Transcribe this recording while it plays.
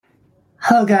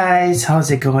Hello guys,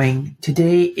 how's it going?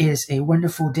 Today is a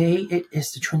wonderful day. It is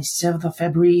the 27th of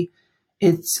February.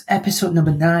 It's episode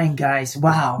number 9, guys.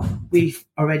 Wow, we've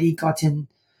already gotten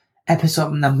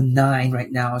episode number 9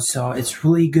 right now, so it's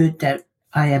really good that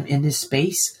I am in this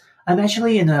space. I'm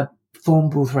actually in a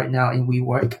phone booth right now in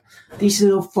WeWork. These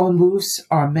little phone booths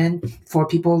are meant for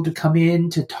people to come in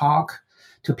to talk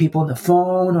to people on the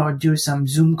phone or do some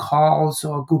Zoom calls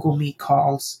or Google Meet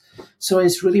calls. So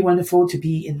it's really wonderful to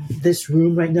be in this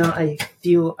room right now. I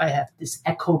feel I have this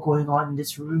echo going on in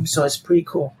this room, so it's pretty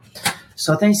cool.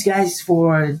 So thanks, guys,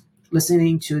 for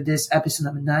listening to this episode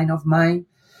number 9 of mine.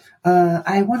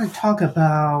 I want to talk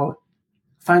about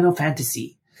Final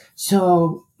Fantasy.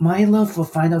 So my love for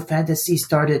Final Fantasy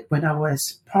started when I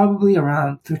was probably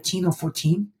around 13 or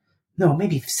 14. No,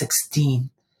 maybe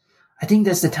 16. I think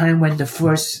that's the time when the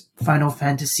first Final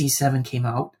Fantasy VII came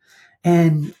out.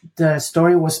 And the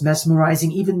story was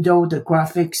mesmerizing, even though the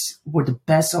graphics were the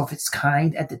best of its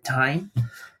kind at the time.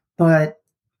 But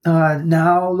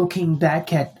now looking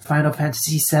back at Final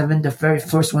Fantasy VII, the very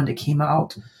first one that came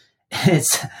out,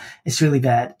 it's really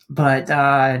bad. But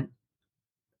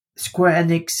Square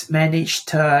Enix managed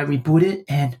to reboot it,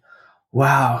 and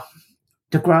wow,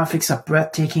 the graphics are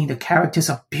breathtaking. The characters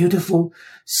are beautiful,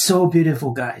 so beautiful,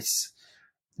 guys.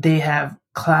 They have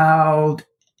Cloud,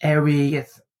 Aerith,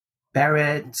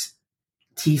 Barrett,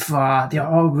 Tifa. They're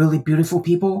all really beautiful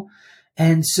people.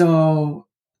 And so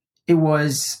it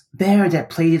was Bear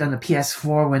that played it on the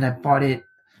PS4 when I bought it.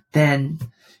 Then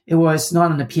it was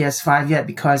not on the PS5 yet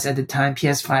because at the time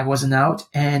PS5 wasn't out.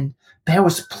 And Bear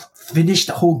finished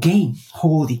the whole game.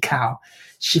 Holy cow.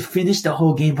 She finished the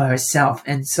whole game by herself.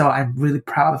 And so I'm really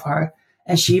proud of her.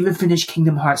 And she even finished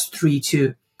Kingdom Hearts 3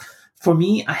 too. For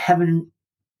me, I haven't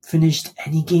finished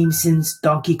any game since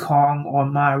Donkey Kong or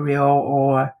Mario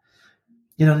or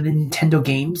the Nintendo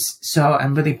games. So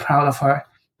I'm really proud of her.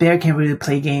 Bear can really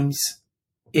play games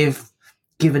if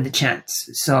given the chance.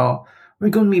 So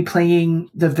we're going to be playing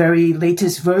the very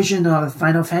latest version of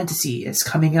Final Fantasy. It's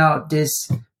coming out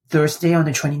this Thursday on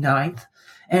the 29th.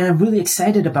 And I'm really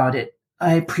excited about it.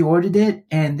 I pre-ordered it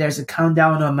and there's a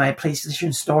countdown on my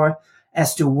PlayStation Store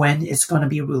as to when it's going to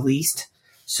be released.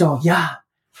 So yeah,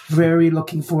 very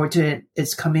looking forward to it.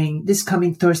 It's coming this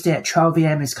coming Thursday at 12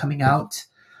 a.m. is coming out.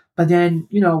 But then,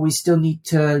 we still need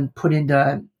to put in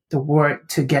the work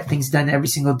to get things done every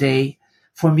single day.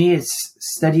 For me, it's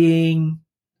studying,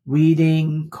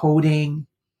 reading, coding,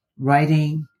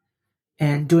 writing,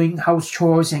 and doing house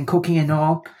chores and cooking and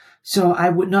all. So I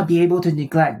would not be able to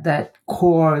neglect that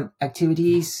core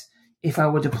activities if I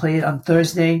were to play it on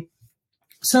Thursday.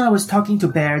 So I was talking to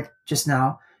Bear just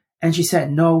now, and she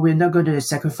said, no, we're not going to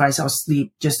sacrifice our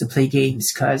sleep just to play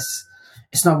games because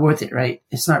it's not worth it, right?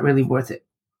 It's not really worth it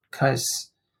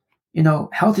because,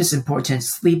 health is important,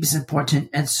 sleep is important.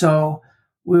 And so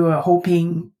we are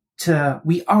hoping to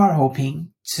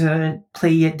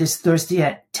play it this Thursday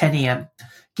at 10 a.m.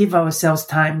 Give ourselves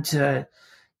time to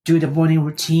do the morning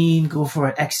routine, go for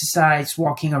an exercise,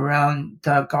 walking around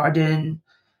the garden,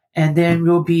 and then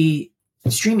we'll be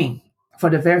streaming for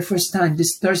the very first time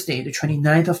this Thursday, the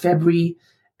 29th of February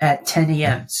at 10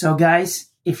 a.m. So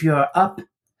guys, if you're up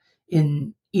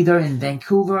either in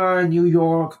Vancouver, New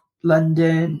York,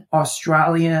 London,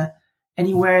 Australia,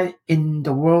 anywhere in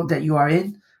the world that you are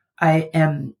in, I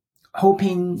am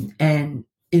hoping and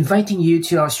inviting you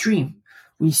to our stream.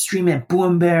 We stream at Boo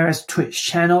and Bear's Twitch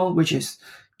channel, which is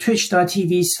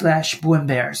twitch.tv/Boo and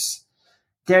Bears.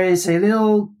 There is a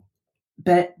little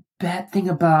bad thing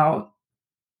about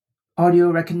audio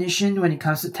recognition when it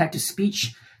comes to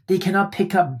text-to-speech. They cannot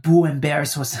pick up Boo and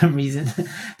Bears for some reason.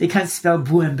 They can't spell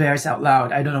Boo and Bears out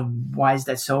loud. I don't know why is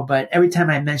that so, but every time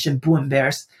I mention Boo and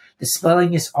Bears, the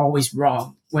spelling is always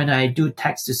wrong when I do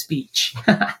text-to-speech.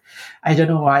 I don't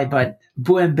know why, but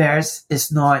Boo and Bears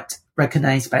is not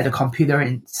recognized by the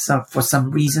computer for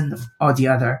some reason or the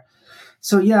other.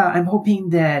 So yeah, I'm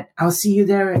hoping that I'll see you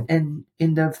there in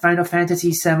the Final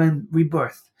Fantasy VII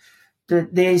Rebirth.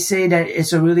 They say that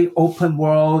it's a really open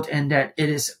world and that it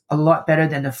is a lot better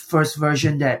than the first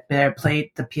version that Bear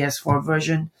played, the PS4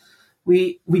 version.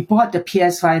 We bought the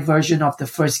PS5 version of the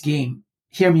first game.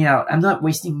 Hear me out. I'm not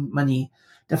wasting money.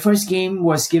 The first game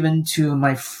was given to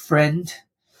my friend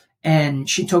and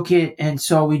she took it, and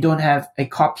so we don't have a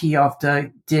copy of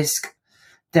the disc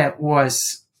that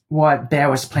was what Bear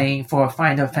was playing for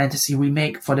Final Fantasy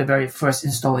Remake for the very first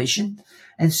installation.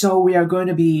 And so we are going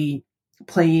to be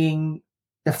playing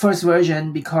the first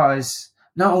version because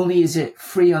not only is it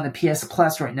free on the PS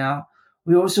Plus right now,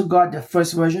 we also got the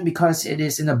first version because it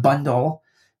is in a bundle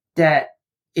that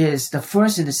is the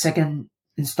first and the second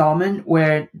installment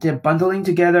where they're bundling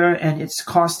together and it's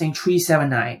costing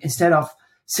 379 instead of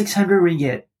 600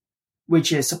 ringgit,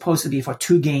 which is supposed to be for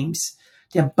 2 games.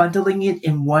 They're bundling it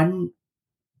in one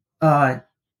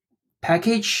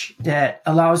package that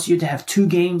allows you to have 2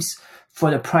 games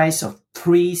for the price of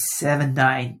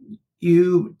 379.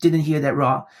 You didn't hear that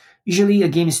wrong. Usually a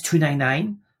game is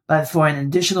 299, but for an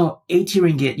additional 80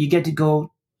 ringgit, you get to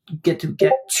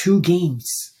get 2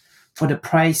 games for the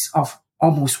price of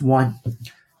almost 1.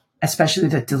 Especially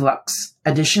the deluxe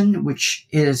edition, which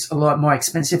is a lot more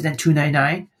expensive than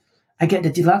 299. I get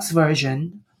the deluxe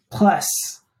version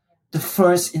plus the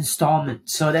first installment.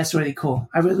 So that's really cool.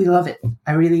 I really love it.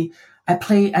 I'm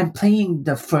playing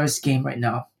the first game right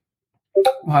now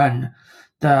on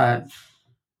the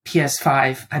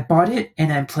PS5. I bought it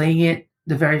and I'm playing it,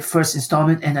 the very first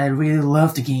installment, and I really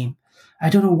love the game. I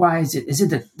don't know why. Is it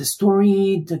the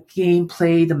story, the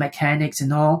gameplay, the mechanics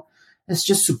and all? It's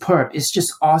just superb. It's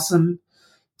just awesome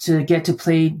to get to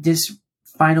play this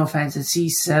Final Fantasy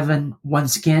VII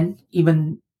once again,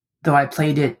 even though I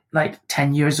played it like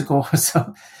 10 years ago or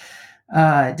so.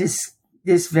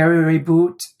 This very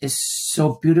reboot is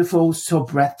so beautiful, so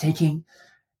breathtaking.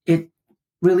 It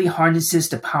really harnesses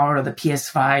the power of the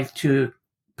PS5 to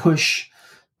push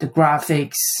the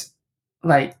graphics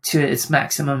like to its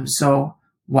maximum. So,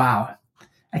 wow.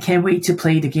 I can't wait to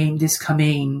play the game this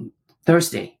coming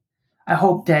Thursday. I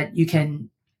hope that you can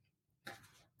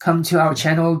come to our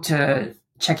channel to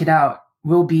check it out.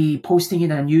 We'll be posting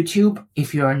it on YouTube.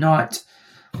 If you're not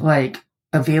like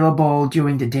available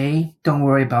during the day, don't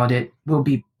worry about it. We'll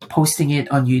be posting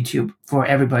it on YouTube for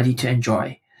everybody to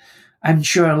enjoy. I'm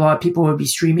sure a lot of people will be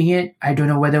streaming it. I don't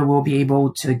know whether we'll be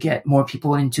able to get more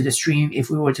people into the stream if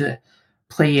we were to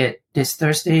play it this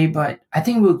Thursday, but I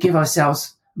think we'll give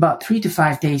ourselves about 3 to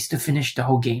 5 days to finish the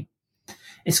whole game.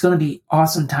 It's going to be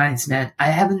awesome times, man.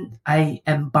 I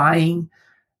am buying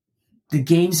the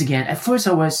games again. At first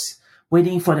I was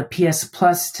waiting for the PS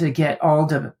Plus to get all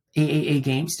the AAA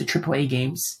games, the AAA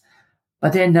games.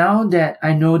 But then now that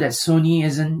I know that Sony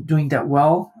isn't doing that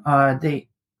well,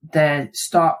 their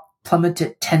stock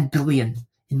plummeted 10 billion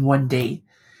in one day.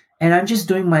 And I'm just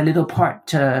doing my little part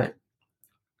to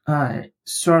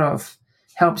sort of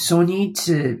help Sony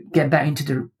to get back into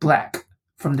the black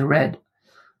from the red.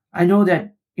 I know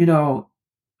that,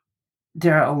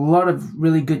 there are a lot of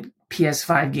really good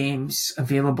PS5 games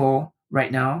available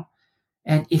right now.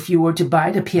 And if you were to buy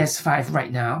the PS5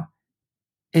 right now,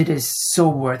 it is so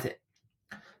worth it.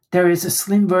 There is a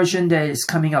slim version that is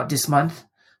coming out this month.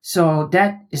 So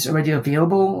that is already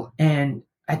available. And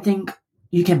I think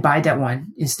you can buy that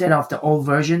one instead of the old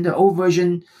version. The old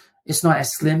version is not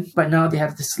as slim, but now they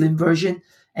have the slim version.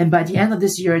 And by the end of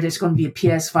this year, there's going to be a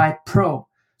PS5 Pro.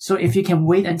 So if you can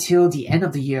wait until the end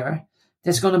of the year,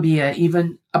 there's going to be an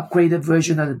even upgraded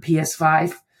version of the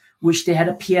PS5, which they had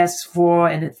a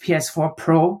PS4 and a PS4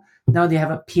 Pro. Now they have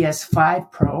a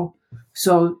PS5 Pro.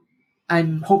 So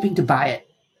I'm hoping to buy it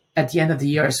at the end of the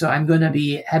year. So I'm going to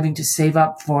be having to save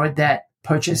up for that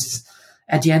purchase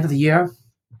at the end of the year.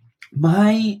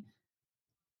 My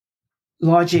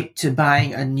logic to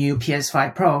buying a new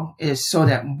PS5 Pro is so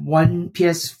that one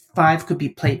PS5 could be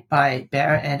played by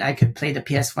Bear and I could play the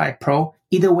PS5 Pro.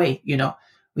 Either way,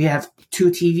 we have 2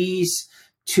 TVs,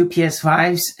 2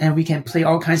 PS5s, and we can play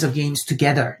all kinds of games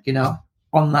together,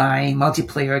 online,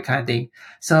 multiplayer kind of thing.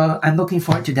 So I'm looking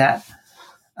forward to that.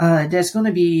 There's going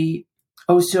to be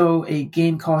also a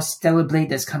game called Stellar Blade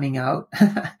that's coming out.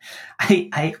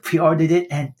 I pre-ordered it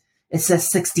and it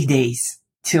says 60 days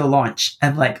till launch.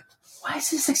 I'm like, why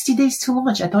is it 60 days till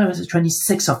launch? I thought it was the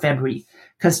 26th of February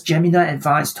because Gemini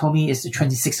Advanced told me it's the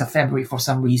 26th of February for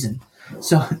some reason.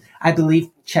 So I believe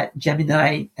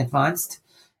Gemini Advanced.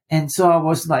 And so I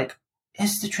was like,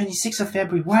 it's the 26th of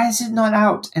February. Why is it not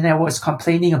out? And I was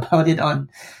complaining about it on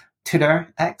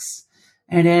Twitter X.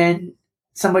 And then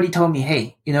somebody told me,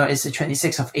 hey, it's the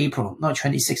 26th of April, not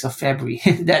 26th of February.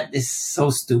 That is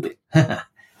so stupid.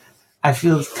 I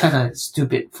feel kind of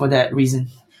stupid for that reason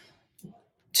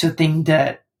to think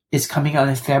that it's coming out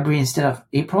in February instead of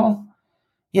April.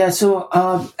 Yeah, so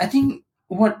I think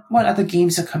what other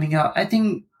games are coming out? I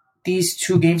think these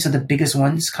 2 games are the biggest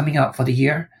ones coming out for the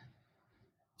year.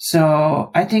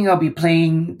 So I think I'll be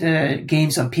playing the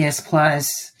games on PS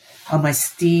Plus, on my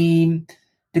Steam.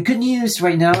 The good news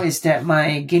right now is that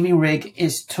my gaming rig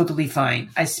is totally fine.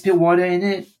 I spilled water in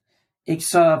it. It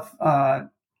sort of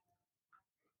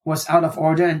was out of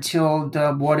order until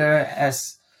the water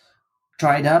has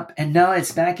dried up, and now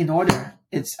it's back in order.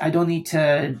 I don't need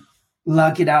to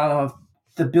lug it out of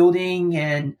the building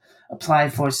and apply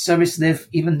for a service lift,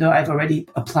 even though I've already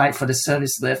applied for the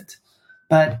service lift.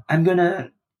 But I'm gonna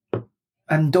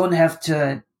and don't have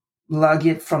to lug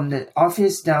it from the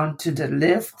office down to the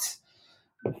lift,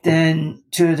 then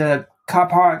to the car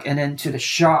park, and then to the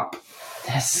shop.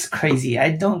 That's crazy.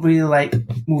 I don't really like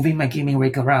moving my gaming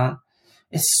rig around.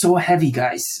 It's so heavy,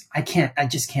 guys. I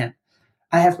just can't.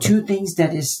 I have two things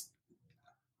that is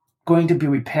going to be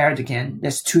repaired again.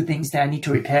 There's two things that I need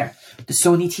to repair. The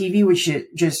Sony TV, which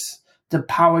the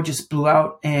power just blew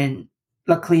out, and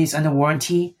luckily it's under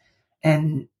warranty.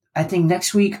 And I think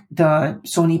next week the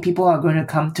Sony people are going to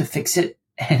come to fix it.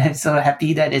 And I'm so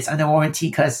happy that it's under warranty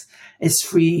because it's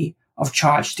free of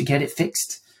charge to get it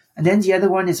fixed. And then the other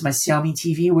one is my Xiaomi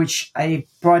TV, which I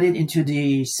brought it into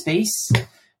the space,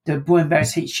 the Boo and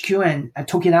Bears HQ, and I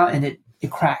took it out and it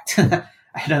cracked.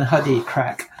 I don't know how they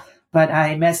crack. But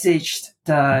I messaged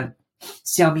the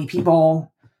Xiaomi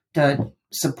people, the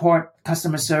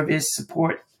customer service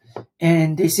support,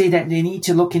 and they say that they need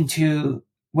to look into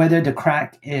whether the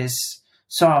crack is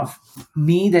sort of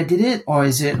me that did it, or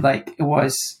is it like it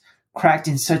was cracked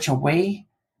in such a way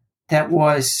that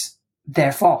was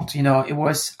their fault. It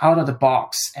was out of the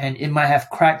box, and it might have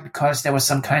cracked because there was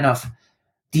some kind of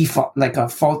default, like a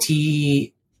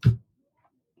faulty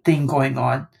thing going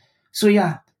on. So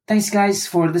yeah, thanks guys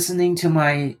for listening to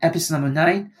my episode number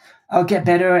 9. I'll get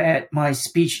better at my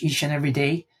speech each and every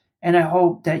day, and I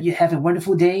hope that you have a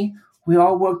wonderful day. We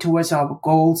all work towards our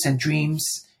goals and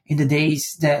dreams in the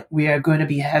days that we are going to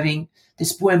be having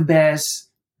this Boo and Bears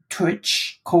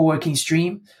Twitch co-working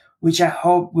stream, which I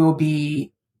hope will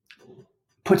be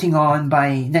putting on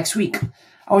by next week.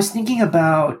 I was thinking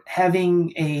about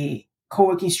having a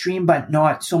co-working stream, but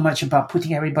not so much about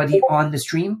putting everybody on the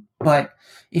stream. But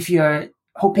if you're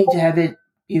hoping to have it,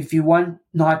 if you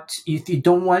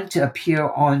don't want to appear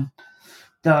on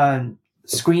the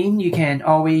screen, you can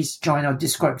always join our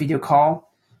Discord video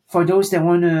call. For those that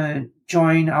want to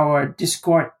join our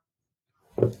Discord,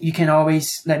 you can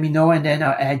always let me know and then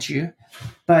I'll add you.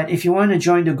 But if you want to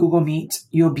join the Google Meet,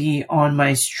 you'll be on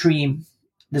my stream,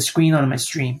 the screen on my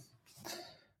stream.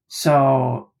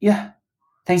 So yeah,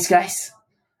 thanks guys.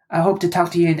 I hope to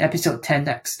talk to you in episode 10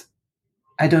 next.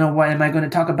 I don't know what am I going to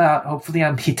talk about. Hopefully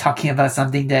I'll be talking about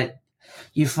something that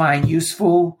you find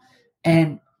useful.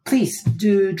 And please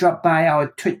do drop by our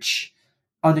Twitch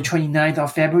on the 29th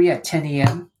of February at 10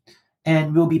 a.m.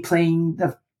 And we'll be playing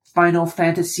the Final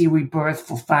Fantasy Rebirth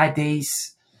for 5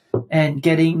 days and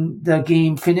getting the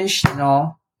game finished and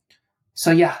all.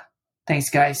 So yeah, thanks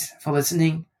guys for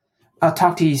listening. I'll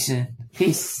talk to you soon.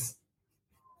 Peace.